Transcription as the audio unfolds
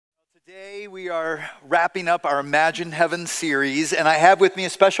Today we are wrapping up our Imagine Heaven series, and I have with me a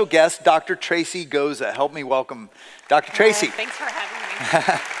special guest, Dr. Tracy Goza. Help me welcome Dr. Tracy. Thanks for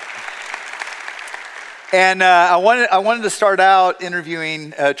having me. And I wanted to start out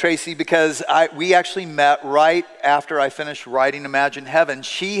interviewing Tracy because we actually met right after I finished writing Imagine Heaven.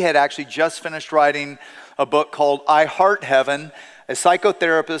 She had actually just finished writing a book called I Heart Heaven, a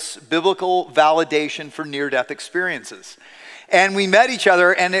psychotherapist's biblical validation for near-death experiences. And we met each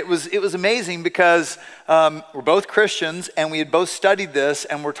other, and it was amazing because we're both Christians, and we had both studied this,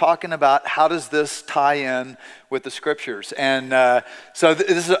 and we're talking about how does this tie in with the scriptures. And so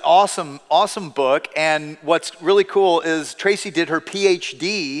this is an awesome book, and what's really cool is Tracy did her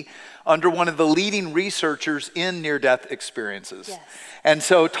PhD under one of the leading researchers in near-death experiences. Yes. And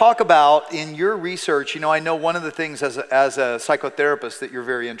so talk about, in your research, I know one of the things as a psychotherapist that you're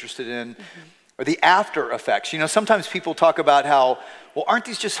very interested in, or the after effects. Sometimes people talk about how, well, aren't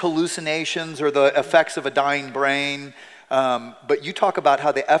these just hallucinations or the effects of a dying brain? But you talk about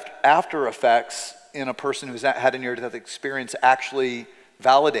how the after effects in a person who's had a near-death experience actually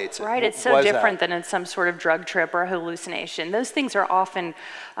validates it. Right, it's so different than in some sort of drug trip or hallucination. Those things are often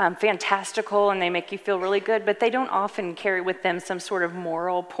fantastical and they make you feel really good, but they don't often carry with them some sort of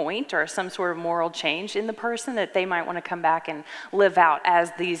moral point or some sort of moral change in the person that they might want to come back and live out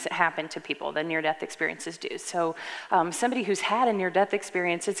as these happen to people, the near-death experiences do. So somebody who's had a near-death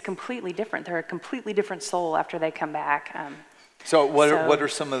experience, it's completely different. They're a completely different soul after they come back. So what are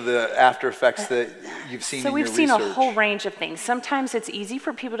some of the after effects that you've seen in your research? So we've seen a whole range of things. Sometimes it's easy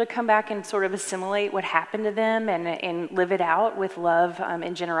for people to come back and sort of assimilate what happened to them and live it out with love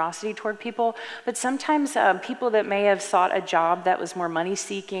and generosity toward people. But sometimes people that may have sought a job that was more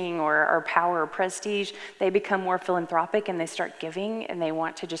money-seeking or power or prestige, they become more philanthropic and they start giving and they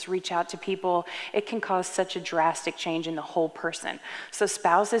want to just reach out to people. It can cause such a drastic change in the whole person. So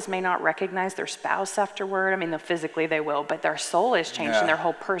spouses may not recognize their spouse afterward. Physically they will, but their soul is changed in their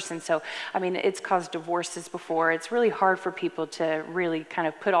whole person. So, it's caused divorces before. It's really hard for people to really kind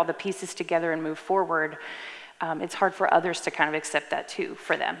of put all the pieces together and move forward. It's hard for others to kind of accept that too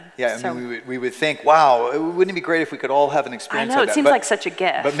for them. Yeah, so, we would think, wow, wouldn't it be great if we could all have an experience like that? I know, it seems like such a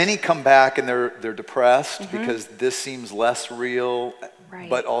gift. But many come back and they're depressed because this seems less real,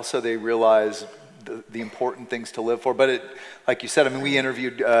 but also they realize the important things to live for. But like you said, we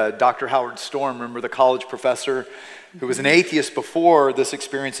interviewed Dr. Howard Storm, remember the college professor who was an atheist before this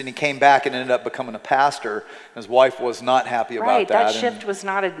experience, and he came back and ended up becoming a pastor. His wife was not happy about that. That shift was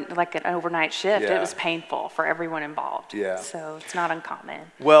not like an overnight shift. Yeah. It was painful for everyone involved. Yeah. So it's not uncommon.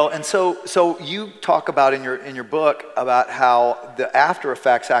 Well, and so you talk about in your book about how the after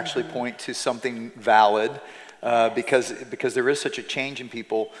effects actually point to something valid because there is such a change in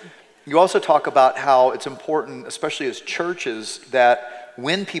people. You also talk about how it's important, especially as churches, that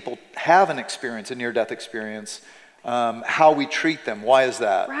when people have an experience, a near-death experience, how we treat them. Why is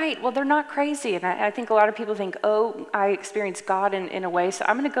that? Right. Well, they're not crazy. And I think a lot of people think, oh, I experienced God in a way, so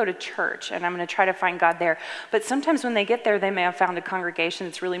I'm going to go to church and I'm going to try to find God there. But sometimes when they get there, they may have found a congregation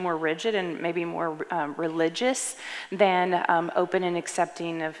that's really more rigid and maybe more religious than open and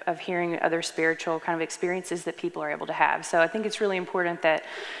accepting of hearing other spiritual kind of experiences that people are able to have. So I think it's really important that,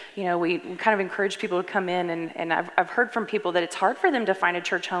 we kind of encourage people to come in. And I've heard from people that it's hard for them to find a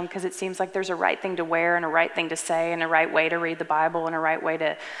church home because it seems like there's a right thing to wear and a right thing to say and a right way to read the Bible and a right way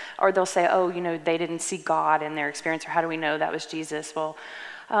to, or they'll say, oh, they didn't see God in their experience, or how do we know that was Jesus? Well,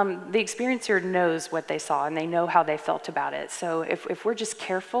 the experiencer knows what they saw and they know how they felt about it. So if we're just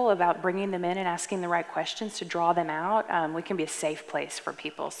careful about bringing them in and asking the right questions to draw them out, we can be a safe place for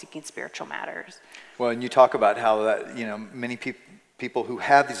people seeking spiritual matters. Well, and you talk about how that, many people who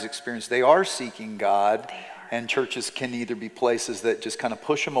have these experiences, they are seeking God. They are. And churches can either be places that just kind of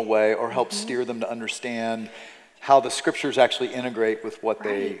push them away or help steer them to understand how the scriptures actually integrate with what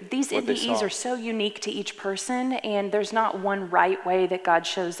they saw. These NDEs are so unique to each person, and there's not one right way that God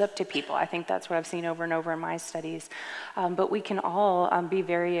shows up to people. I think that's what I've seen over and over in my studies. But we can all be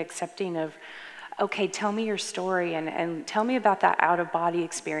very accepting of, okay, tell me your story and tell me about that out-of-body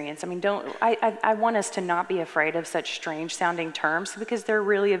experience. I want us to not be afraid of such strange-sounding terms because they're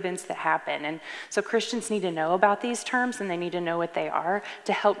really events that happen. And so Christians need to know about these terms and they need to know what they are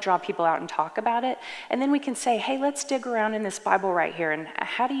to help draw people out and talk about it. And then we can say, hey, let's dig around in this Bible right here. And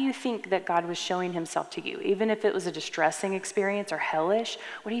how do you think that God was showing himself to you? Even if it was a distressing experience or hellish,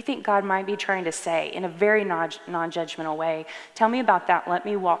 what do you think God might be trying to say in a very non-judgmental way? Tell me about that. Let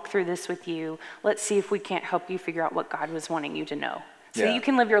me walk through this with you. Let's see if we can't help you figure out what God was wanting you to know. so that you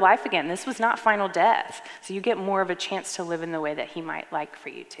can live your life again. This was not final death. So you get more of a chance to live in the way that he might like for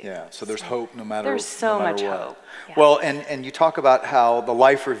you to. Yeah, so there's hope no matter what. There's so much hope. Yeah. Well, and you talk about how the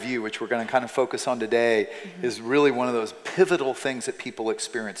life review, which we're going to kind of focus on today, is really one of those pivotal things that people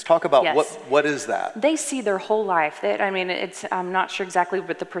experience. Talk about what is that? They see their whole life. I'm not sure exactly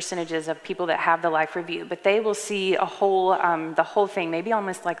what the percentage is of people that have the life review, but they will see the whole thing, maybe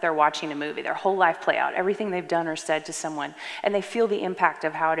almost like they're watching a movie, their whole life play out, everything they've done or said to someone, and they feel the impact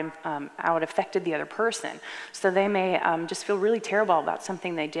of how it affected the other person. So they may just feel really terrible about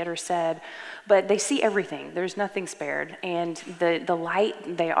something they did or said, but they see everything. There's nothing spared, and the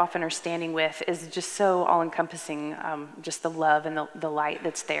light they often are standing with is just so all-encompassing. Just the love and the light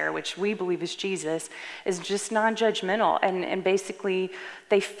that's there, which we believe is Jesus, is just non-judgmental, and basically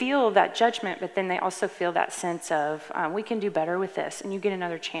they feel that judgment, but then they also feel that sense of we can do better with this, and you get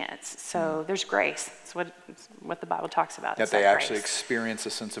another chance. So there's grace. It's what the Bible talks about. That they actually experience a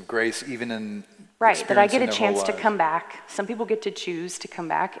sense of grace even in right, that I get a chance to come back. Some people get to choose to come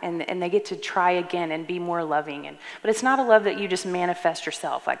back, and they get to try again and be more loving. But it's not a love that you just manifest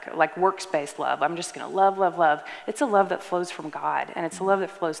yourself, like works-based love. I'm just going to love, love, love. It's a love that flows from God, and it's a love that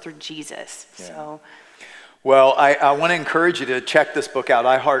flows through Jesus. Yeah. So. Well, I want to encourage you to check this book out,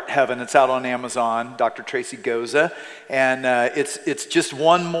 I Heart Heaven. It's out on Amazon, Dr. Tracy Goza. And it's just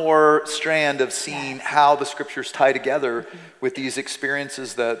one more strand of seeing how the scriptures tie together with these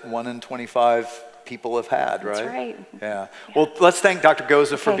experiences that 1 in 25 people have had, right? That's right. Yeah. Well, let's thank Dr.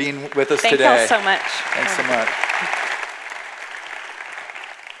 Goza for being with us today. Thank you all so much. Thanks so much.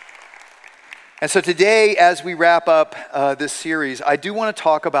 And so today, as we wrap up this series, I do want to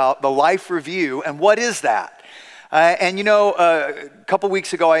talk about the life review and what is that? A couple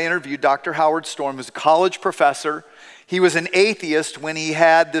weeks ago, I interviewed Dr. Howard Storm, who's a college professor. He was an atheist when he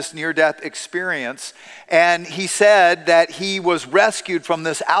had this near-death experience, and he said that he was rescued from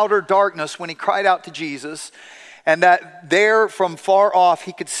this outer darkness when he cried out to Jesus, and that there from far off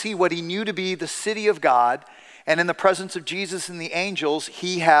he could see what he knew to be the city of God, and in the presence of Jesus and the angels,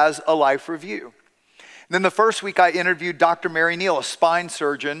 he has a life review. And then the first week I interviewed Dr. Mary Neal, a spine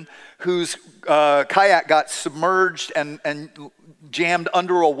surgeon whose kayak got submerged and jammed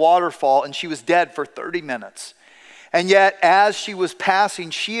under a waterfall, and she was dead for 30 minutes. And yet, as she was passing,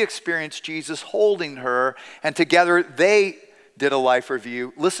 she experienced Jesus holding her, and together they did a life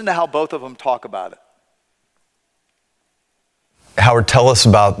review. Listen to how both of them talk about it. Howard, tell us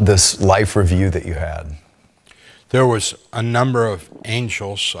about this life review that you had. There was a number of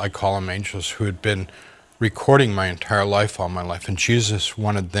angels, I call them angels, who had been recording my entire life, all my life, and Jesus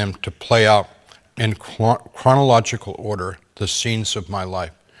wanted them to play out in chronological order the scenes of my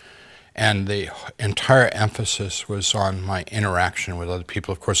life. And the entire emphasis was on my interaction with other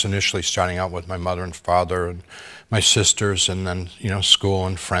people, of course, initially starting out with my mother and father and my sisters, and then, school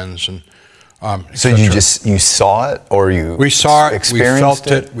and friends. And so you saw it, or we saw it, experienced we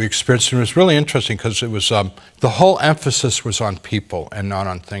felt it, we experienced it. It was really interesting because it was the whole emphasis was on people and not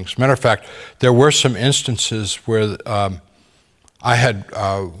on things. Matter of fact, there were some instances where I had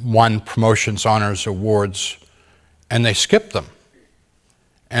won promotions, honors, awards, and they skipped them.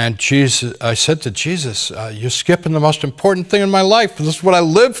 And I said to Jesus, "You're skipping the most important thing in my life. This is what I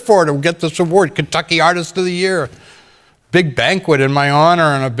lived for, to get this award, Kentucky Artist of the Year." Big banquet in my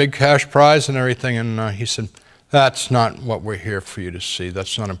honor and a big cash prize and everything. And he said, "That's not what we're here for you to see.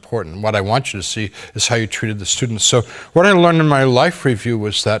 That's not important. What I want you to see is how you treated the students." So what I learned in my life review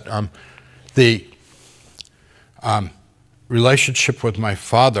was that the relationship with my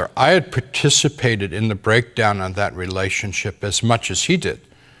father, I had participated in the breakdown of that relationship as much as he did.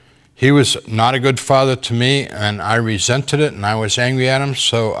 He was not a good father to me, and I resented it, and I was angry at him,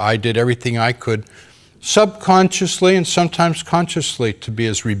 so I did everything I could, subconsciously and sometimes consciously, to be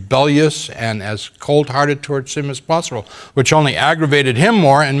as rebellious and as cold-hearted towards him as possible, which only aggravated him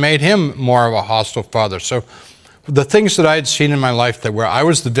more and made him more of a hostile father. So the things that I had seen in my life that where I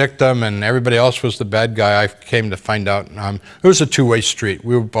was the victim and everybody else was the bad guy, I came to find out it was a two-way street.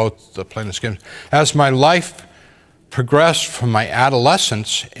 We were both playing this game. As my life progressed from my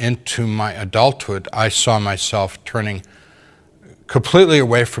adolescence into my adulthood, I saw myself turning completely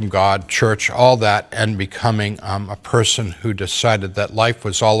away from God, church, all that, and becoming a person who decided that life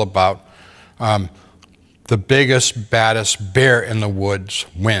was all about the biggest, baddest bear in the woods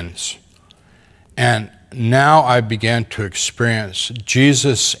wins. And now I began to experience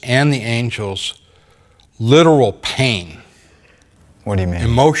Jesus and the angels' literal pain. What do you mean?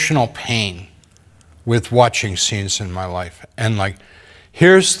 Emotional pain with watching scenes in my life. And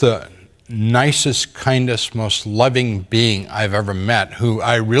here's the nicest, kindest, most loving being I've ever met, who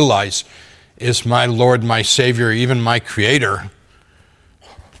I realize is my Lord, my Savior, even my Creator,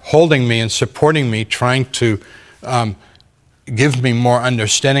 holding me and supporting me, trying to give me more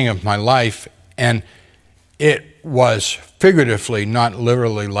understanding of my life. And it was figuratively, not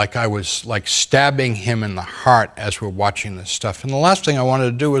literally, like I was like stabbing him in the heart as we're watching this stuff. And the last thing I wanted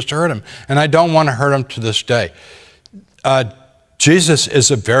to do was to hurt him. And I don't want to hurt him to this day. Jesus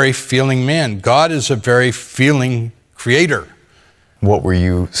is a very feeling man. God is a very feeling creator. What were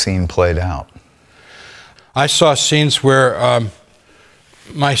you seeing played out? I saw scenes where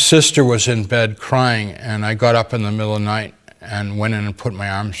my sister was in bed crying, and I got up in the middle of the night and went in and put my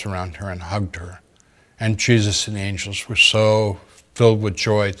arms around her and hugged her. And Jesus and the angels were so filled with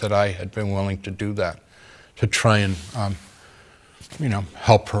joy that I had been willing to do that, to try and,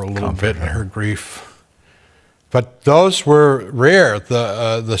 help her a little bit in her grief. But those were rare,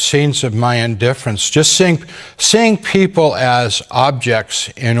 the scenes of my indifference. Just seeing people as objects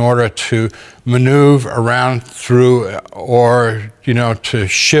in order to maneuver around through, or to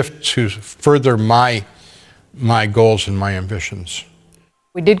shift to further my goals and my ambitions.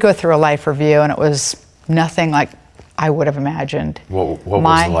 We did go through a life review, and it was nothing like I would have imagined. What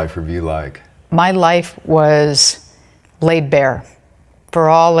was the life review like? My life was laid bare for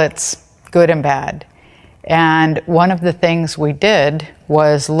all its good and bad. And one of the things we did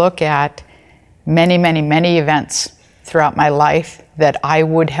was look at many, many, many events throughout my life that I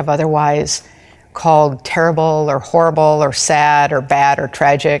would have otherwise called terrible or horrible or sad or bad or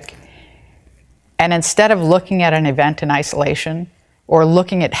tragic. And instead of looking at an event in isolation or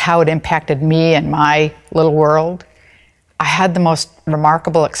looking at how it impacted me and my little world, I had the most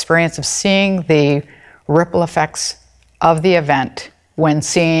remarkable experience of seeing the ripple effects of the event when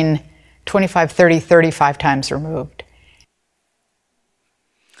seen 25, 30, 35 times removed.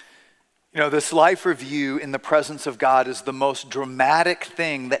 This life review in the presence of God is the most dramatic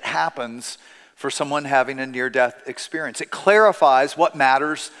thing that happens for someone having a near-death experience. It clarifies what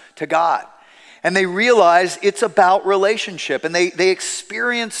matters to God. And they realize it's about relationship. And they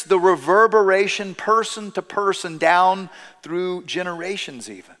experience the reverberation person to person down through generations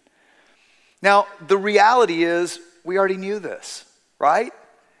even. Now, the reality is we already knew this, right?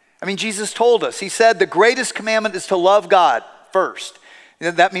 I mean, Jesus told us. He said the greatest commandment is to love God first.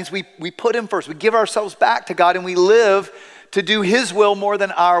 That means we put him first. We give ourselves back to God and we live to do his will more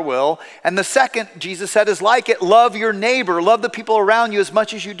than our will. And the second, Jesus said, is like it. Love your neighbor. Love the people around you as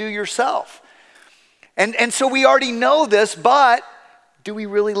much as you do yourself. And so we already know this, but do we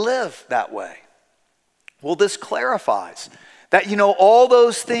really live that way? Well, this clarifies that, all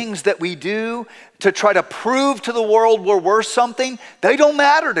those things that we do to try to prove to the world we're worth something, they don't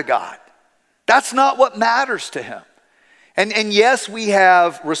matter to God. That's not what matters to him. And yes, we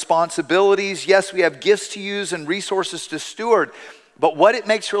have responsibilities. Yes, we have gifts to use and resources to steward. But what it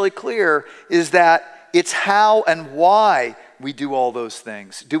makes really clear is that it's how and why we do all those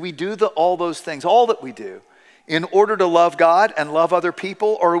things. Do we do all those things, all that we do, in order to love God and love other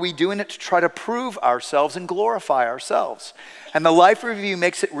people, or are we doing it to try to prove ourselves and glorify ourselves? And the life review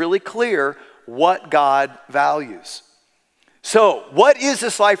makes it really clear what God values. So, what is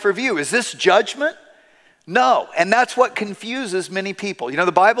this life review? Is this judgment? No, and that's what confuses many people.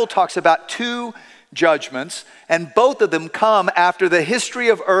 The Bible talks about two judgments, and both of them come after the history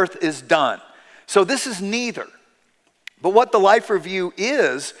of earth is done. So this is neither. But what the life review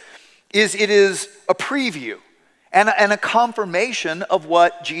is it is a preview and a confirmation of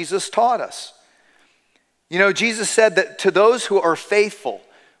what Jesus taught us. Jesus said that to those who are faithful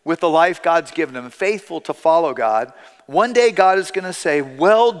with the life God's given them, faithful to follow God, one day God is going to say,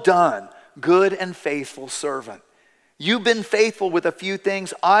 well done, good and faithful servant. You've been faithful with a few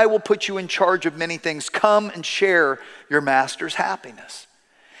things. I will put you in charge of many things. Come and share your master's happiness.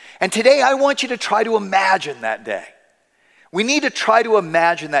 And today I want you to try to imagine that day. We need to try to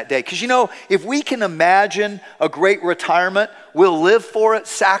imagine that day. Because if we can imagine a great retirement, we'll live for it,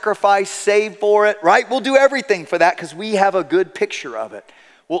 sacrifice, save for it, right? We'll do everything for that because we have a good picture of it.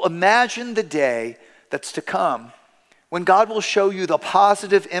 Well, imagine the day that's to come when God will show you the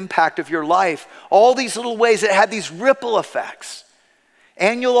positive impact of your life. All these little ways that had these ripple effects.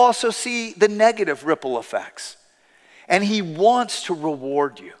 And you'll also see the negative ripple effects. And he wants to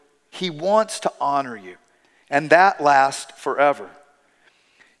reward you. He wants to honor you. And that lasts forever.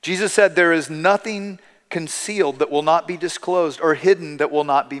 Jesus said there is nothing concealed that will not be disclosed or hidden that will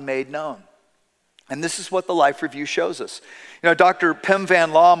not be made known. And this is what the life review shows us. Dr. Pim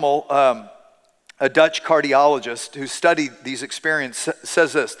van Lommel, a Dutch cardiologist who studied these experiences,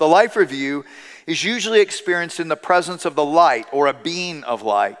 says this: the life review is usually experienced in the presence of the light or a being of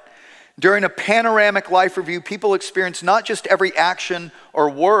light. During a panoramic life review, people experience not just every action or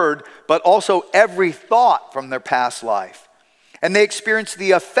word, but also every thought from their past life. And they experience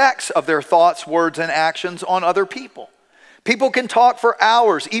the effects of their thoughts, words, and actions on other people. People can talk for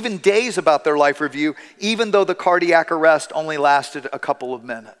hours, even days, about their life review, even though the cardiac arrest only lasted a couple of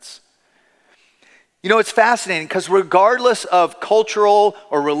minutes. You know, it's fascinating because regardless of cultural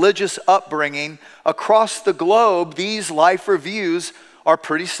or religious upbringing, across the globe, these life reviews are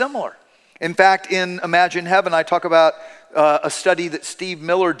pretty similar. In fact, in Imagine Heaven, I talk about a study that Steve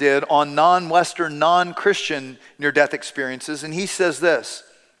Miller did on non-Western, non-Christian near-death experiences, and he says this: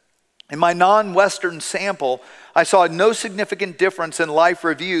 in my non-Western sample, I saw no significant difference in life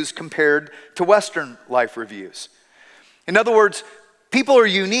reviews compared to Western life reviews. In other words, people are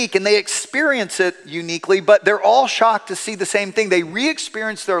unique and they experience it uniquely, but they're all shocked to see the same thing. They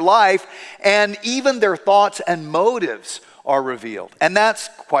re-experience their life, and even their thoughts and motives are revealed. And that's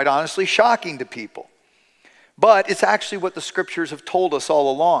quite honestly shocking to people. But it's actually what the scriptures have told us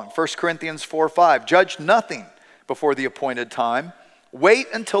all along. 1 Corinthians 4:5, judge nothing before the appointed time. Wait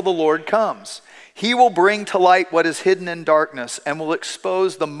until the Lord comes. He will bring to light what is hidden in darkness and will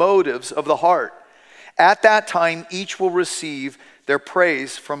expose the motives of the heart. At that time, each will receive their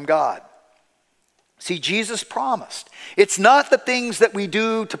praise from God. See, Jesus promised. It's not the things that we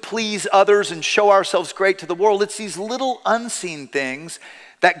do to please others and show ourselves great to the world. It's these little unseen things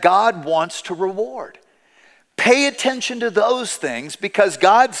that God wants to reward. Pay attention to those things because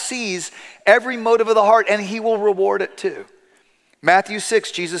God sees every motive of the heart and he will reward it too. Matthew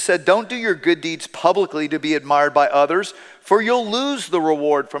 6, Jesus said, don't do your good deeds publicly to be admired by others, for you'll lose the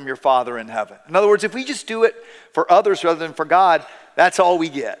reward from your Father in heaven. In other words, if we just do it for others rather than for God, that's all we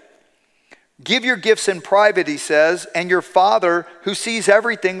get. Give your gifts in private, he says, and your Father who sees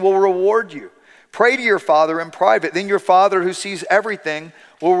everything will reward you. Pray to your Father in private, then your Father who sees everything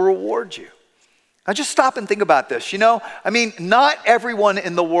will reward you. Now just stop and think about this. You know, not everyone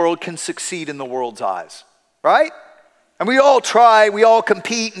in the world can succeed in the world's eyes, right? And we all try, we all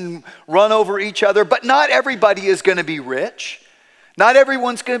compete and run over each other, but not everybody is going to be rich. Not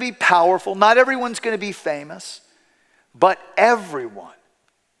everyone's going to be powerful. Not everyone's going to be famous. But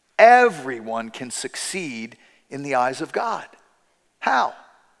everyone can succeed in the eyes of God. How?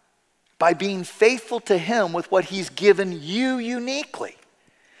 By being faithful to him with what he's given you uniquely.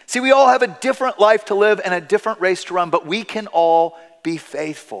 See, we all have a different life to live and a different race to run, but we can all be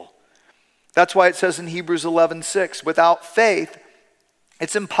faithful. That's why it says in Hebrews 11:6, without faith,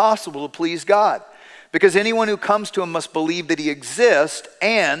 it's impossible to please God, because anyone who comes to him must believe that he exists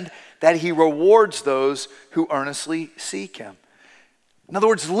and that he rewards those who earnestly seek him. In other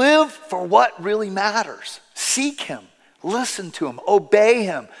words, live for what really matters. Seek him, listen to him, obey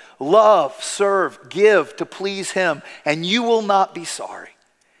him, love, serve, give to please him, and you will not be sorry.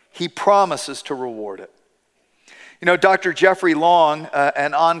 He promises to reward it. You know, Dr. Jeffrey Long,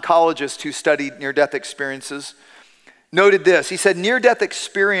 an oncologist who studied near-death experiences, noted this. He said, near-death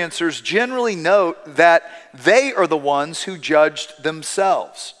experiencers generally note that they are the ones who judged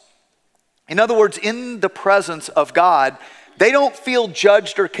themselves. In other words, in the presence of God, they don't feel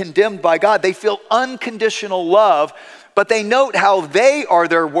judged or condemned by God. They feel unconditional love, but they note how they are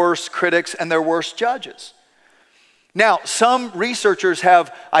their worst critics and their worst judges. Now, some researchers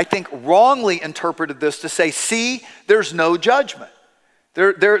have, I think, wrongly interpreted this to say, see, there's no judgment.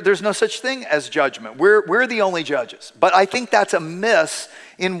 There's no such thing as judgment. We're the only judges. But I think that's a miss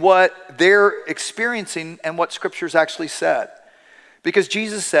in what they're experiencing and what Scripture's actually said. Because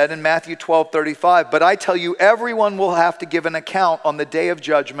Jesus said in Matthew 12:35, but I tell you, everyone will have to give an account on the day of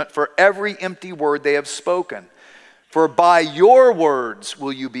judgment for every empty word they have spoken. For by your words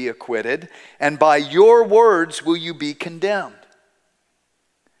will you be acquitted, and by your words will you be condemned.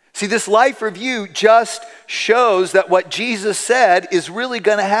 See, this life review just shows that what Jesus said is really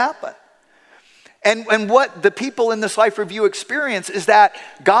going to happen. And what the people in this life review experience is that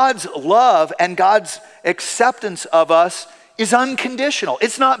God's love and God's acceptance of us is unconditional.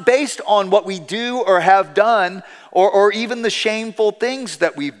 It's not based on what we do or have done or even the shameful things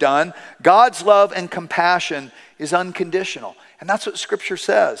that we've done. God's love and compassion is unconditional. And that's what Scripture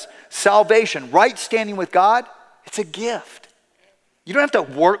says. Salvation, right standing with God, it's a gift. You don't have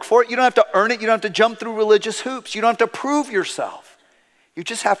to work for it. You don't have to earn it. You don't have to jump through religious hoops. You don't have to prove yourself. You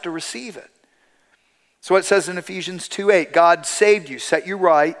just have to receive it. So it says in Ephesians 2:8, God saved you, set you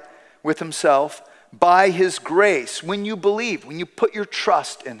right with himself by his grace when you believe, when you put your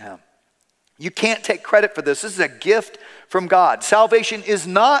trust in him. You can't take credit for this. This is a gift from God. Salvation is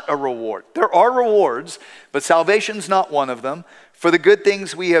not a reward. There are rewards, but salvation's not one of them for the good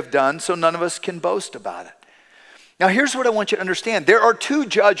things we have done, so none of us can boast about it. Now here's what I want you to understand. There are two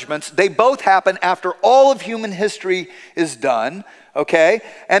judgments. They both happen after all of human history is done, okay?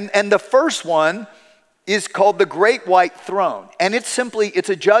 And the first one is called the Great White Throne. And it's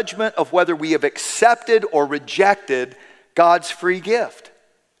a judgment of whether we have accepted or rejected God's free gift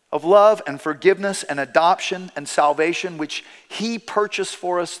of love and forgiveness and adoption and salvation, which he purchased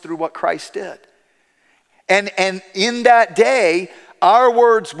for us through what Christ did. And in that day, our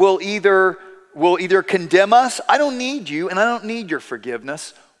words will either condemn us, I don't need you and I don't need your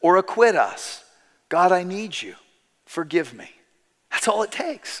forgiveness, or acquit us. God, I need you. Forgive me. That's all it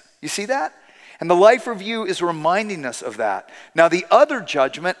takes. You see that? And the life review is reminding us of that. Now, the other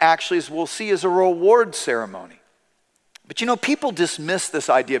judgment, actually, as we'll see, is a reward ceremony. But you know, people dismiss this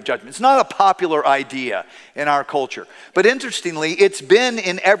idea of judgment. It's not a popular idea in our culture. But interestingly, it's been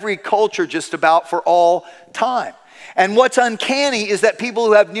in every culture just about for all time. And what's uncanny is that people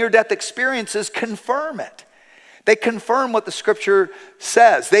who have near-death experiences confirm it. They confirm what the scripture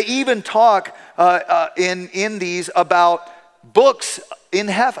says. They even talk in these about books in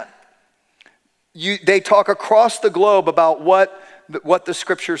heaven. They talk across the globe about what the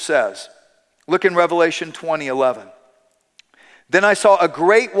scripture says. Look in Revelation 20:11. Then I saw a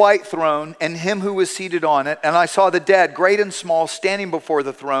great white throne and him who was seated on it, and I saw the dead, great and small, standing before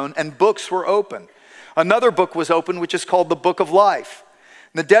the throne, and books were open. Another book was opened, which is called the Book of Life.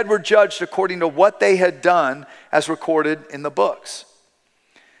 And the dead were judged according to what they had done as recorded in the books.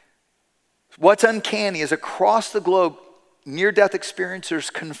 What's uncanny is across the globe, near-death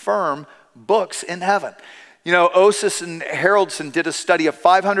experiencers confirm books in heaven. You know, Osis and Haroldson did a study of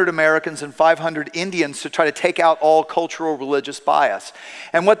 500 Americans and 500 Indians to try to take out all cultural religious bias.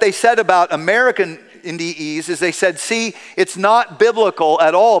 And what they said about American NDEs is they said, see, it's not biblical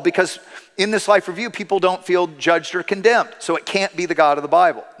at all because in this life review, people don't feel judged or condemned. So it can't be the God of the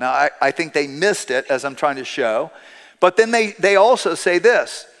Bible. Now, I think they missed it, as I'm trying to show. But then they also say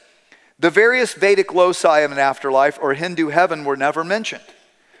this: the various Vedic loci of an afterlife or Hindu heaven were never mentioned,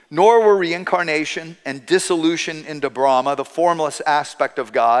 nor were reincarnation and dissolution into Brahma, the formless aspect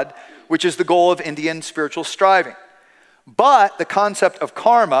of God, which is the goal of Indian spiritual striving. But the concept of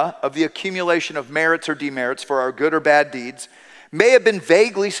karma, of the accumulation of merits or demerits for our good or bad deeds, may have been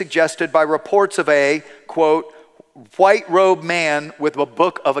vaguely suggested by reports of a, quote, white-robed man with a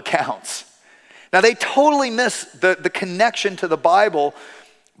book of accounts. Now, they totally miss the connection to the Bible,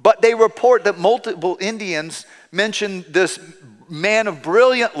 but they report that multiple Indians mention this man of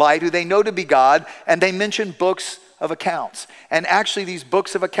brilliant light who they know to be God, and they mention books of accounts. And actually, these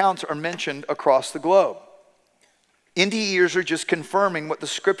books of accounts are mentioned across the globe. NDEers are just confirming what the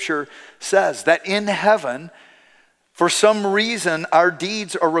scripture says, that in heaven, for some reason, our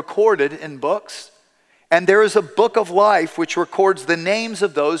deeds are recorded in books, and there is a book of life which records the names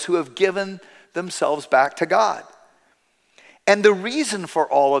of those who have given themselves back to God. And the reason for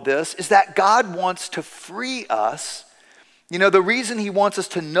all of this is that God wants to free us. You know, the reason he wants us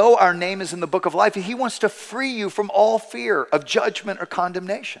to know our name is in the book of life, he wants to free you from all fear of judgment or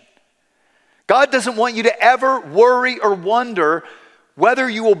condemnation. God doesn't want you to ever worry or wonder whether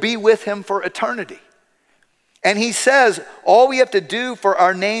you will be with him for eternity. And he says all we have to do for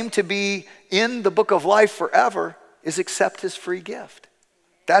our name to be in the book of life forever is accept his free gift.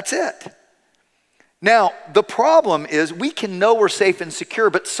 That's it. Now, the problem is we can know we're safe and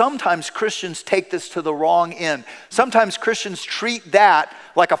secure, but sometimes Christians take this to the wrong end. Sometimes Christians treat that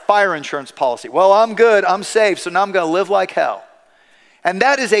like a fire insurance policy. Well, I'm good, I'm safe, so now I'm going to live like hell. And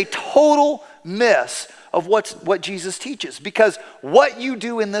that is a total miss of what Jesus teaches, because what you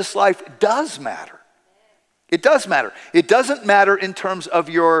do in this life does matter. It does matter. It doesn't matter in terms of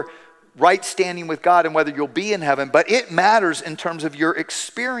your right standing with God and whether you'll be in heaven, but it matters in terms of your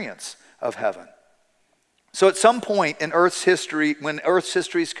experience of heaven. So at some point in Earth's history, when Earth's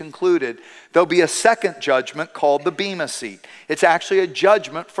history is concluded, there'll be a second judgment called the Bema seat. It's actually a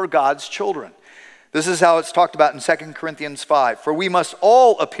judgment for God's children. This is how it's talked about in 2 Corinthians 5. For we must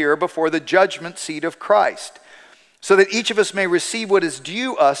all appear before the judgment seat of Christ, so that each of us may receive what is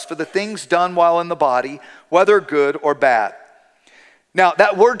due us for the things done while in the body, whether good or bad. Now,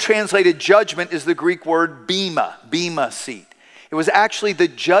 that word translated judgment is the Greek word bema, bema seat. It was actually the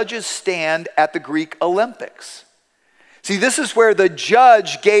judges' stand at the Greek Olympics. See, this is where the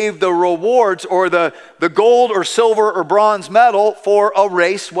judge gave the rewards, or the gold or silver or bronze medal for a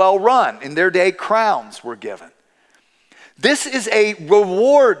race well run. In their day, crowns were given. This is a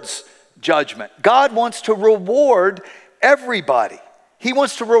rewards judgment. God wants to reward everybody. He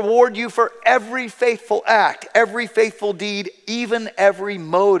wants to reward you for every faithful act, every faithful deed, even every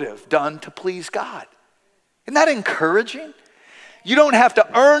motive done to please God. Isn't that encouraging? You don't have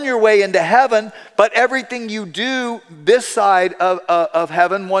to earn your way into heaven, but everything you do this side of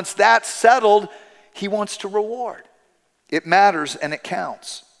heaven, once that's settled, he wants to reward. It matters and it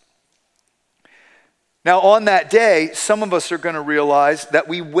counts. Now, on that day, some of us are going to realize that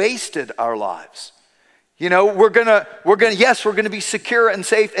we wasted our lives. You know, we're gonna be secure and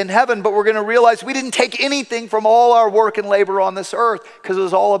safe in heaven, but we're gonna realize we didn't take anything from all our work and labor on this earth because it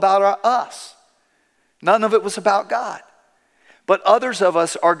was all about us. None of it was about God. But others of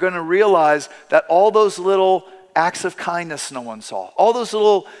us are gonna realize that all those little acts of kindness no one saw, all those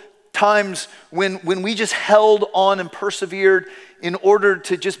little times when we just held on and persevered in order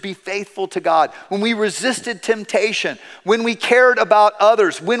to just be faithful to God, when we resisted temptation, when we cared about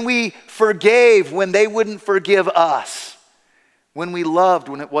others, when we forgave when they wouldn't forgive us, when we loved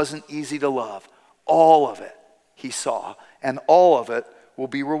when it wasn't easy to love. All of it he saw, and all of it will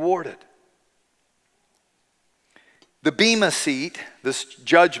be rewarded. The Bema seat, this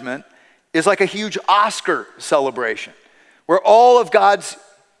judgment, is like a huge Oscar celebration where all of God's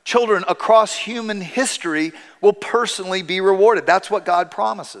children across human history will personally be rewarded. That's what God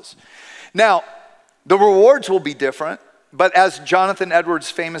promises. Now, the rewards will be different, but as Jonathan Edwards,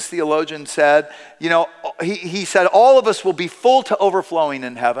 famous theologian, said, you know, he said, all of us will be full to overflowing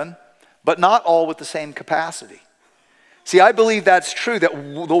in heaven, but not all with the same capacity. See, I believe that's true, that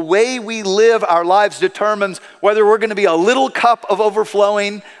the way we live our lives determines whether we're going to be a little cup of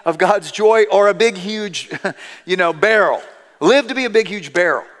overflowing of God's joy or a big, huge, barrel. Live to be a big, huge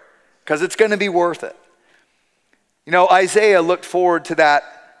barrel, because it's going to be worth it. You know, Isaiah looked forward to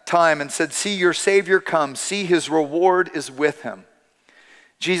that time and said, see, your Savior comes. See, his reward is with him.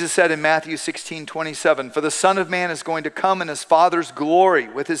 Jesus said in Matthew 16:27, for the Son of Man is going to come in his Father's glory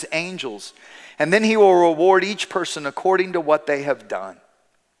with his angels, and then he will reward each person according to what they have done.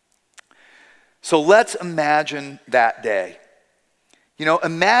 So let's imagine that day. You know,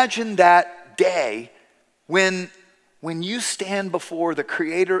 imagine that day when you stand before the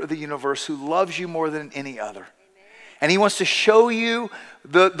creator of the universe who loves you more than any other. And he wants to show you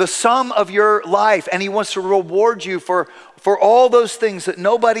the sum of your life, and he wants to reward you for all those things that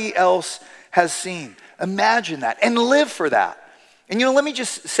nobody else has seen. Imagine that and live for that. And you know, let me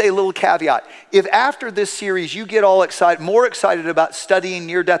just say a little caveat. If after this series you get all excited, more excited about studying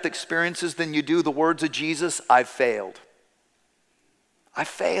near-death experiences than you do the words of Jesus, I've failed. I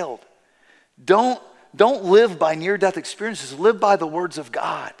failed. Don't live by near-death experiences. Live by the words of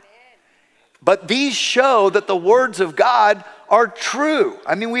God. But these show that the words of God are true.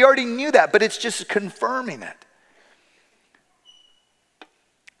 I mean, we already knew that, but it's just confirming it.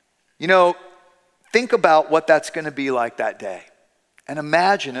 You know, think about what that's going to be like that day. And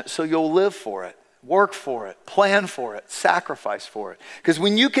imagine it so you'll live for it, work for it, plan for it, sacrifice for it. Because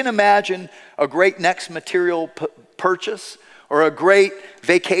when you can imagine a great next material purchase, or a great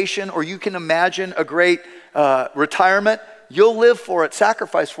vacation, or you can imagine a great retirement, you'll live for it,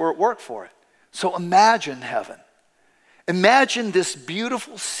 sacrifice for it, work for it. So imagine heaven. Imagine this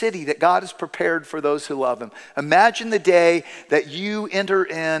beautiful city that God has prepared for those who love him. Imagine the day that you enter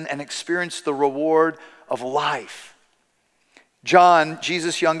in and experience the reward of life. John,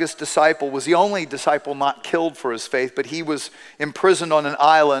 Jesus' youngest disciple, was the only disciple not killed for his faith, but he was imprisoned on an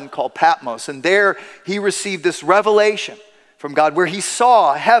island called Patmos. And there he received this revelation from God where he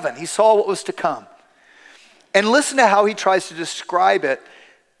saw heaven. He saw what was to come. And listen to how he tries to describe it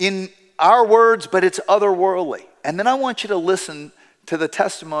in our words, but it's otherworldly. And then I want you to listen to the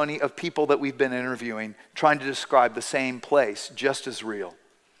testimony of people that we've been interviewing, trying to describe the same place, just as real.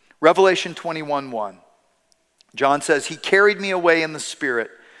 Revelation 21:1. John says, he carried me away in the Spirit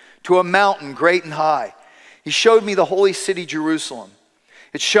to a mountain great and high. He showed me the holy city, Jerusalem.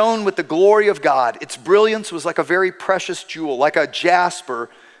 It shone with the glory of God. Its brilliance was like a very precious jewel, like a jasper,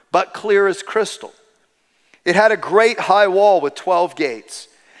 but clear as crystal. It had a great high wall with 12 gates,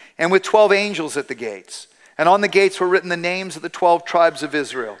 and with 12 angels at the gates. And on the gates were written the names of the 12 tribes of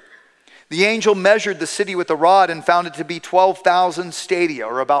Israel. The angel measured the city with a rod and found it to be 12,000 stadia,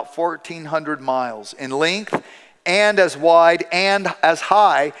 or about 1,400 miles in length, and as wide and as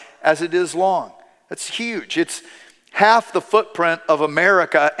high as it is long. That's huge. It's half the footprint of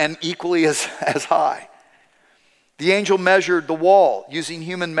America and equally as high. The angel measured the wall using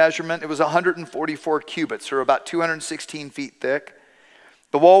human measurement. It was 144 cubits, or about 216 feet thick.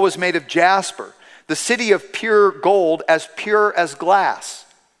 The wall was made of jasper, the city of pure gold, as pure as glass.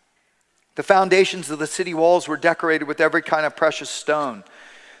 The foundations of the city walls were decorated with every kind of precious stone.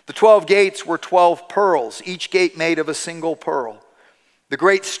 The 12 gates were 12 pearls, each gate made of a single pearl. The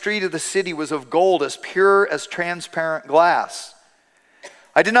great street of the city was of gold, as pure as transparent glass.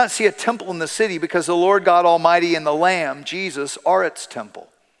 I did not see a temple in the city, because the Lord God Almighty and the Lamb, Jesus, are its temple.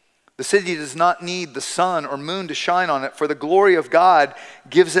 The city does not need the sun or moon to shine on it, for the glory of God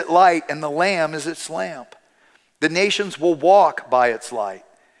gives it light, and the Lamb is its lamp. The nations will walk by its light.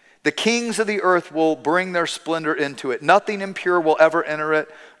 The kings of the earth will bring their splendor into it. Nothing impure will ever enter it,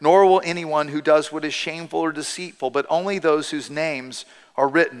 nor will anyone who does what is shameful or deceitful, but only those whose names are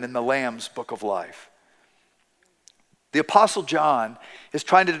written in the Lamb's book of life. The Apostle John is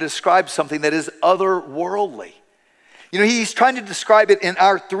trying to describe something that is otherworldly. You know, he's trying to describe it in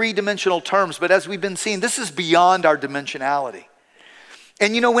our three-dimensional terms, but as we've been seeing, this is beyond our dimensionality.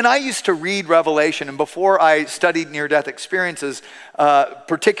 And you know, when I used to read Revelation, and before I studied near-death experiences,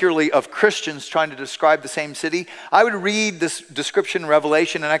 particularly of Christians trying to describe the same city, I would read this description in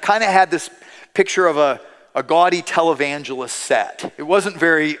Revelation, and I kind of had this picture of a gaudy televangelist set. It wasn't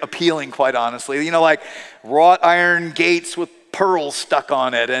very appealing, quite honestly. You know, like wrought iron gates with pearls stuck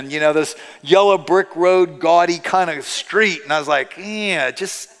on it, and you know, this yellow brick road, gaudy kind of street. And I was like, yeah,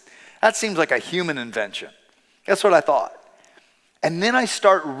 that seems like a human invention. That's what I thought. And then I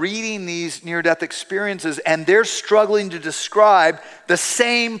start reading these near-death experiences, and they're struggling to describe the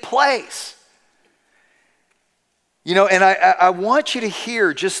same place. You know, and I want you to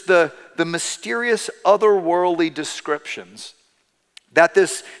hear just the mysterious otherworldly descriptions that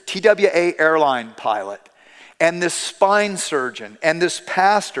this TWA airline pilot and this spine surgeon and this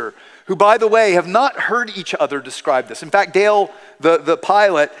pastor, who, by the way, have not heard each other describe this. In fact, Dale, the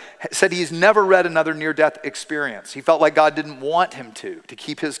pilot, said he's never read another near-death experience. He felt like God didn't want him to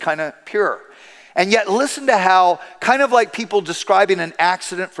keep his kind of pure. And yet, listen to how, kind of like people describing an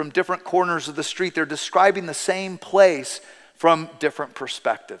accident from different corners of the street, they're describing the same place from different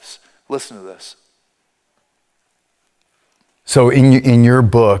perspectives. Listen to this. So in your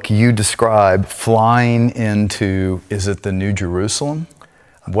book, you describe flying into, is it the New Jerusalem?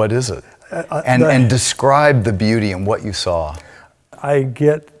 What is it? And describe the beauty and what you saw. I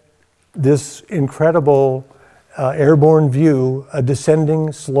get this incredible airborne view, a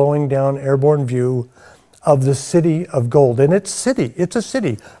descending, slowing down airborne view of the city of gold. And it's a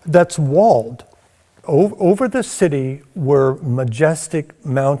city that's walled. Over the city were majestic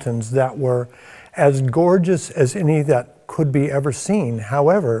mountains that were as gorgeous as any that could be ever seen.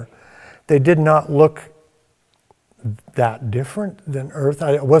 However, they did not look that different than Earth.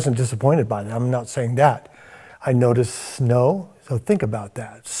 I wasn't disappointed by them. I'm not saying that. I noticed snow. So think about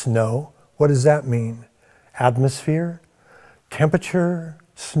that. Snow. What does that mean? Atmosphere, temperature,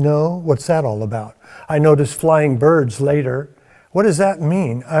 snow. What's that all about? I noticed flying birds later. What does that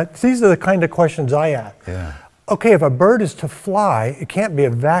mean? These are the kind of questions I ask. Yeah. Okay, if a bird is to fly, it can't be a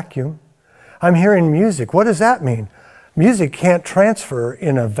vacuum. I'm hearing music. What does that mean? Music can't transfer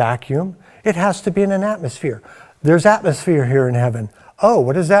in a vacuum. It has to be in an atmosphere. There's atmosphere here in heaven. Oh,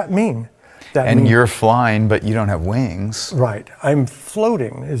 what does that mean? That means you're flying, but you don't have wings. Right. I'm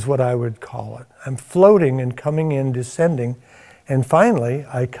floating is what I would call it. I'm floating and coming in, descending. And finally,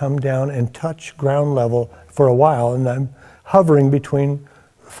 I come down and touch ground level for a while, and I'm hovering between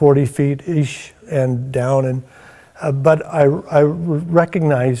 40 feet-ish and down. And but I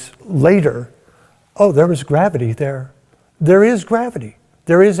recognize later, oh, there was gravity there. There is gravity.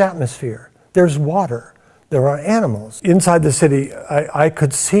 There is atmosphere. There's water. There are animals. Inside the city, I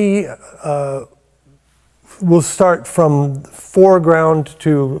could see, we'll start from foreground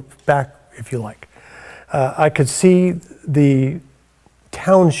to back, if you like. I could see the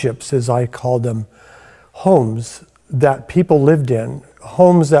townships, as I called them, homes that people lived in,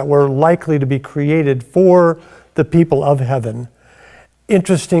 homes that were likely to be created for the people of heaven.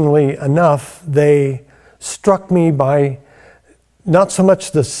 Interestingly enough, they struck me by not so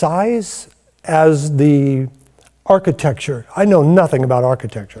much the size as the architecture. I know nothing about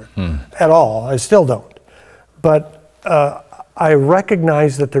architecture at all. I still don't. But I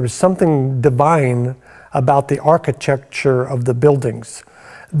recognize that there was something divine about the architecture of the buildings.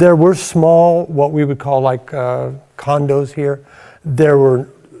 There were small, what we would call like condos here. There were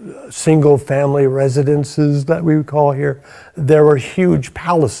single family residences that we would call here. There were huge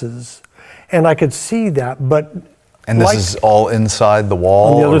palaces. And I could see that, but and this is all inside the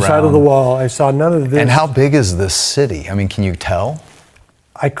wall? On the other side of the wall. I saw none of this. And how big is this city? I mean, can you tell?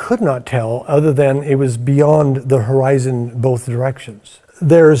 I could not tell, other than it was beyond the horizon both directions.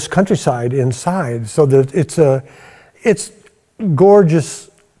 There's countryside inside, so that it's gorgeous,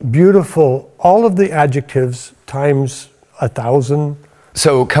 beautiful, all of the adjectives times 1,000.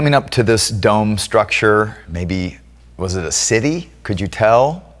 So coming up to this dome structure, maybe, was it a city? Could you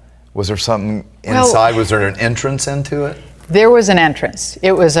tell? Was there something inside? Was there an entrance into it? There was an entrance.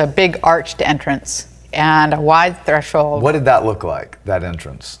 It was a big arched entrance and a wide threshold. What did that look like, that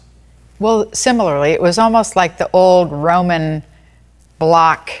entrance? Well, similarly, it was almost like the old Roman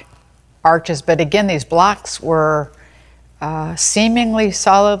block arches, but again, these blocks were seemingly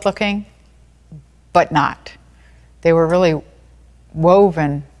solid looking, but not. They were really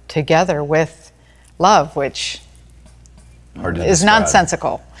woven together with love, which Hard to is describe.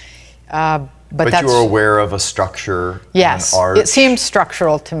 nonsensical. But you were aware of a structure, yes, an arch. it seemed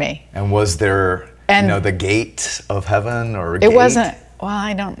structural to me. And was there, And the gate of heaven or a it gate? wasn't,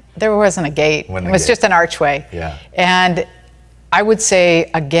 well, there wasn't a gate. Wasn't It a was gate. just an archway. Yeah. And I would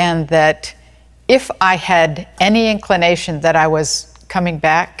say again that if I had any inclination that I was coming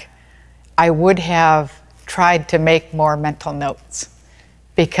back, I would have tried to make more mental notes,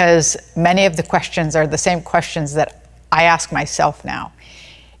 because many of the questions are the same questions that I ask myself now.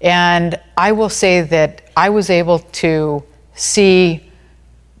 And I will say that I was able to see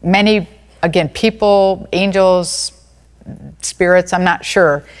many, again, people, angels, spirits, I'm not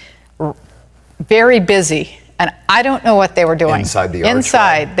sure, very busy. And I don't know what they were doing. Inside the archway.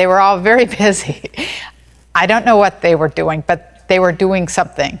 Inside, they were all very busy. I don't know what they were doing, but they were doing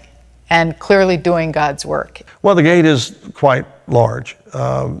something and clearly doing God's work. Well, the gate is quite large.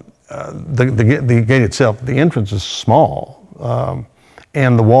 The gate itself, the entrance is small,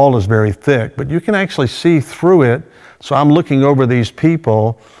 and the wall is very thick, but you can actually see through it. So I'm looking over these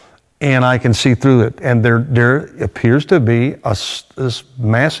people, and I can see through it. And there appears to be this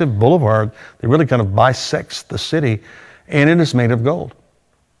massive boulevard that really kind of bisects the city, and it is made of gold.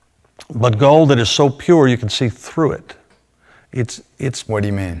 But gold that is so pure you can see through it. It's What do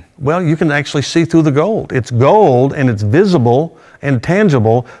you mean? Well, you can actually see through the gold. It's gold and it's visible and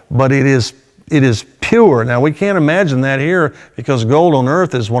tangible, but it is pure. Now, we can't imagine that here because gold on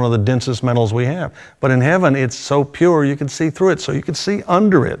earth is one of the densest metals we have. But in heaven, it's so pure you can see through it. So you can see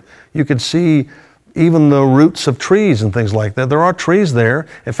under it. You can see even the roots of trees and things like that. There are trees there.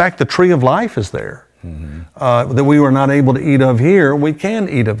 In fact, the tree of life is there. That we were not able to eat of here, we can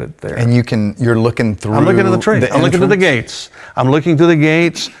eat of it there. And you're looking through. I'm looking at the tree. I'm looking at the gates. I'm looking through the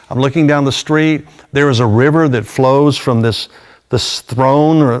gates. I'm looking down the street. There is a river that flows from this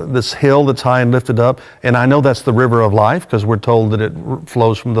throne or this hill that's high and lifted up. And I know that's the river of life because we're told that it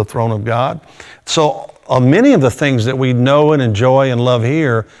flows from the throne of God. So many of the things that we know and enjoy and love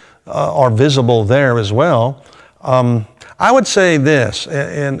here are visible there as well. I would say this,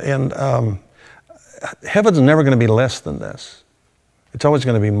 heaven's never going to be less than this. It's always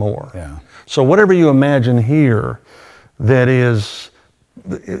going to be more. Yeah. So whatever you imagine here that is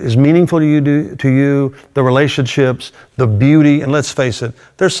meaningful to you, the relationships, the beauty, and let's face it,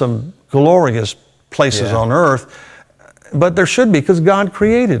 there's some glorious places on earth, but there should be because God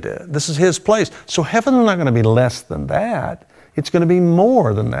created it. This is His place. So heaven's not going to be less than that. It's going to be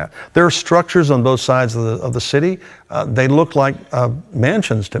more than that. There are structures on both sides of the city. They look like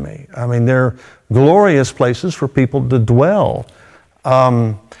mansions to me. I mean, they're glorious places for people to dwell.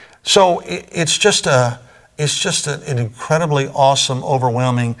 So it's just an incredibly awesome,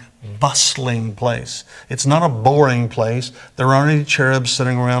 overwhelming, bustling place. It's not a boring place. There aren't any cherubs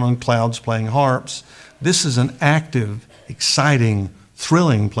sitting around on clouds playing harps. This is an active, exciting,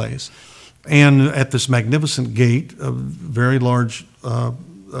 thrilling place. And at this magnificent gate, a very large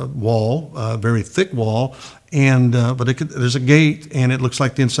wall, very thick wall, and there's a gate, and it looks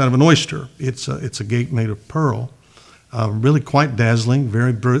like the inside of an oyster. It's a gate made of pearl, really quite dazzling,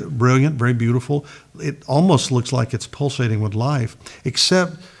 very brilliant, very beautiful. It almost looks like it's pulsating with life,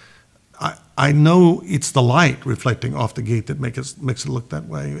 except I know it's the light reflecting off the gate that makes it look that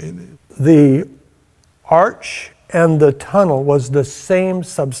way. The arch and the tunnel was the same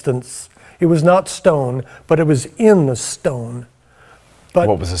substance. It was not stone, but it was in the stone. But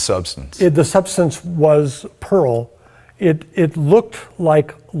what was the substance? The substance was pearl. It looked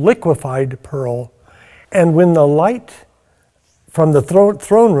like liquefied pearl. And when the light from the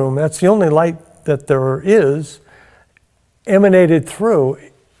throne room, that's the only light that there is, emanated through,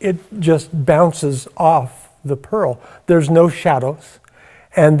 it just bounces off the pearl. There's no shadows,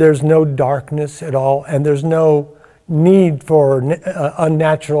 and there's no darkness at all, and there's no need for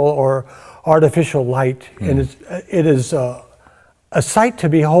unnatural or artificial light. And it is a sight to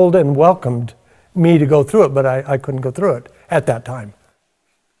behold and welcomed me to go through it, but I couldn't go through it at that time.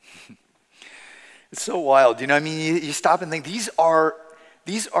 It's so wild. You know, I mean, you stop and think, these are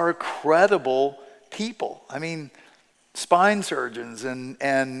credible people. I mean, spine surgeons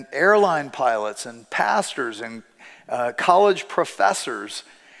and airline pilots and pastors and college professors.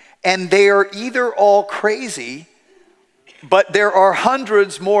 And they are either all crazy, but there are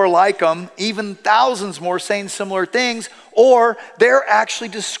hundreds more like them, even thousands more saying similar things, or they're actually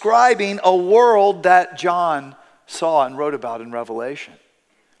describing a world that John saw and wrote about in Revelation.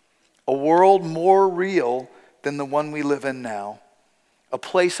 A world more real than the one we live in now. A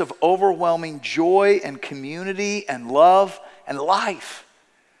place of overwhelming joy and community and love and life.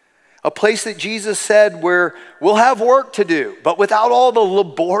 A place that Jesus said where we'll have work to do, but without all the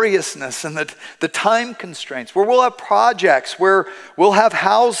laboriousness and the time constraints, where we'll have projects, where we'll have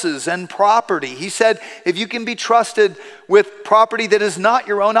houses and property. He said, if you can be trusted with property that is not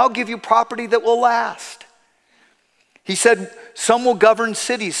your own, I'll give you property that will last. He said, some will govern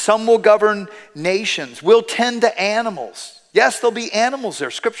cities, some will govern nations. We'll tend to animals. Yes, there'll be animals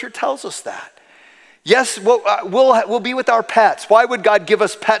there. Scripture tells us that. Yes, we'll be with our pets. Why would God give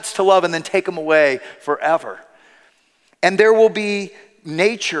us pets to love and then take them away forever? And there will be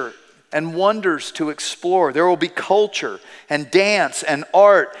nature and wonders to explore. There will be culture and dance and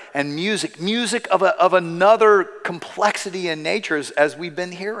art and music. Music of another complexity in nature as we've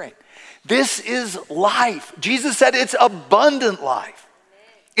been hearing. This is life. Jesus said it's abundant life.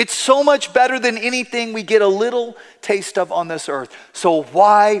 It's so much better than anything we get a little taste of on this earth. So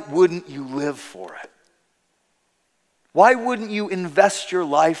why wouldn't you live for it? Why wouldn't you invest your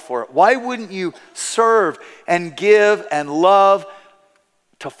life for it? Why wouldn't you serve and give and love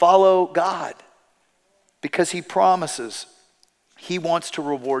to follow God? Because he promises he wants to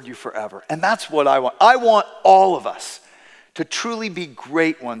reward you forever. And that's what I want. I want all of us to truly be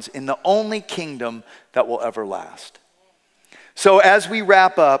great ones in the only kingdom that will ever last. So as we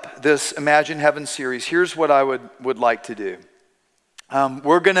wrap up this Imagine Heaven series, here's what I would like to do.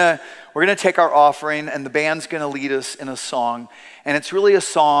 We're gonna take our offering, and the band's gonna lead us in a song, and it's really a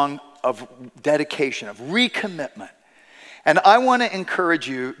song of dedication, of recommitment. And I want to encourage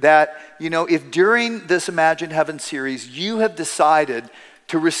you that, if during this Imagine Heaven series you have decided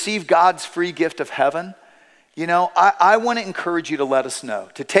to receive God's free gift of heaven, I want to encourage you to let us know,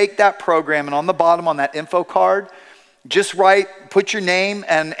 to take that program, and on the bottom on that info card, just put your name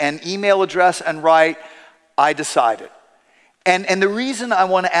and email address and write, I decided. And the reason I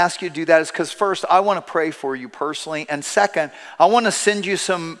want to ask you to do that is because first, I want to pray for you personally. And second, I want to send you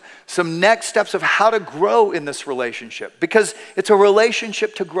some next steps of how to grow in this relationship, because it's a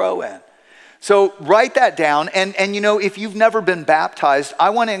relationship to grow in. So write that down. And if you've never been baptized, I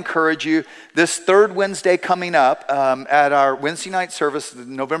want to encourage you this third Wednesday coming up at our Wednesday night service,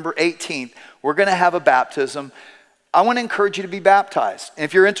 November 18th, we're going to have a baptism. I want to encourage you to be baptized. And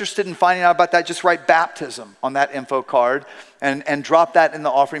if you're interested in finding out about that, just write baptism on that info card and drop that in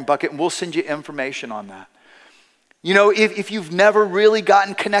the offering bucket, and we'll send you information on that. If you've never really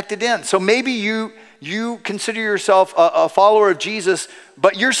gotten connected in, so maybe you consider yourself a follower of Jesus,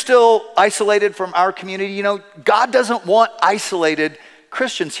 but you're still isolated from our community. God doesn't want isolated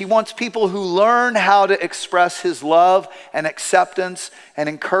Christians. He wants people who learn how to express his love and acceptance and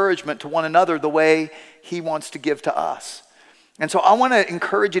encouragement to one another the way he wants to give to us. And so I want to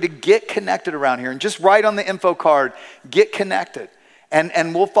encourage you to get connected around here, and just write on the info card, get connected.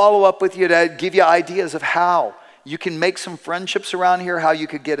 And we'll follow up with you to give you ideas of how you can make some friendships around here, how you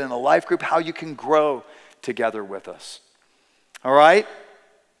could get in a life group, how you can grow together with us. All right?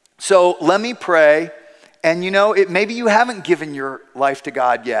 So let me pray. And maybe you haven't given your life to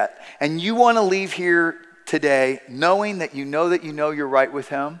God yet, and you want to leave here today knowing that you know you're right with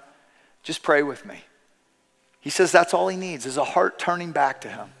him. Just pray with me. He says that's all he needs is a heart turning back to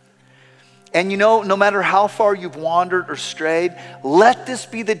him. And no matter how far you've wandered or strayed, let this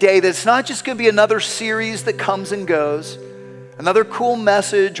be the day that it's not just going to be another series that comes and goes, another cool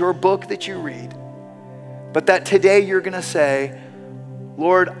message or book that you read, but that today you're going to say,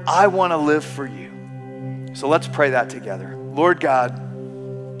 Lord, I want to live for you. So let's pray that together. Lord God,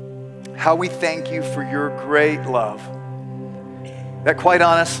 how we thank you for your great love, that quite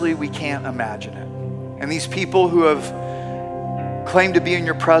honestly, we can't imagine it. And these people who have claimed to be in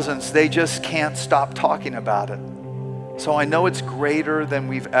your presence, they just can't stop talking about it. So I know it's greater than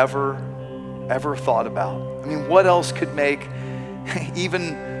we've ever thought about. I mean, what else could make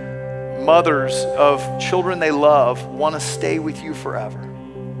even mothers of children they love want to stay with you forever?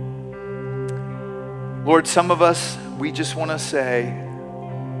 Lord, some of us, we just want to say,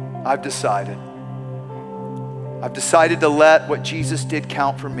 I've decided. I've decided to let what Jesus did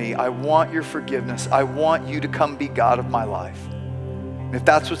count for me. I want your forgiveness. I want you to come be God of my life. And if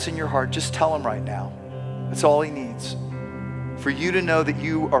that's what's in your heart, just tell him right now. That's all he needs. For you to know that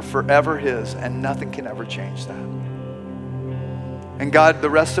you are forever his and nothing can ever change that. And God, the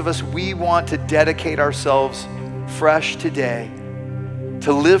rest of us, we want to dedicate ourselves fresh today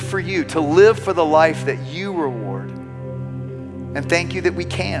to live for you, to live for the life that you reward. And thank you that we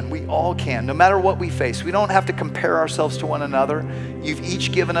all can, no matter what we face. We don't have to compare ourselves to one another. You've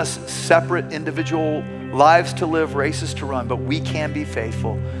each given us separate individual lives to live, races to run, but we can be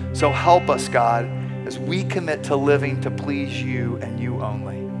faithful. So help us, God, as we commit to living to please you and you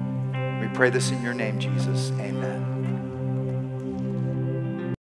only. We pray this in your name, Jesus. Amen.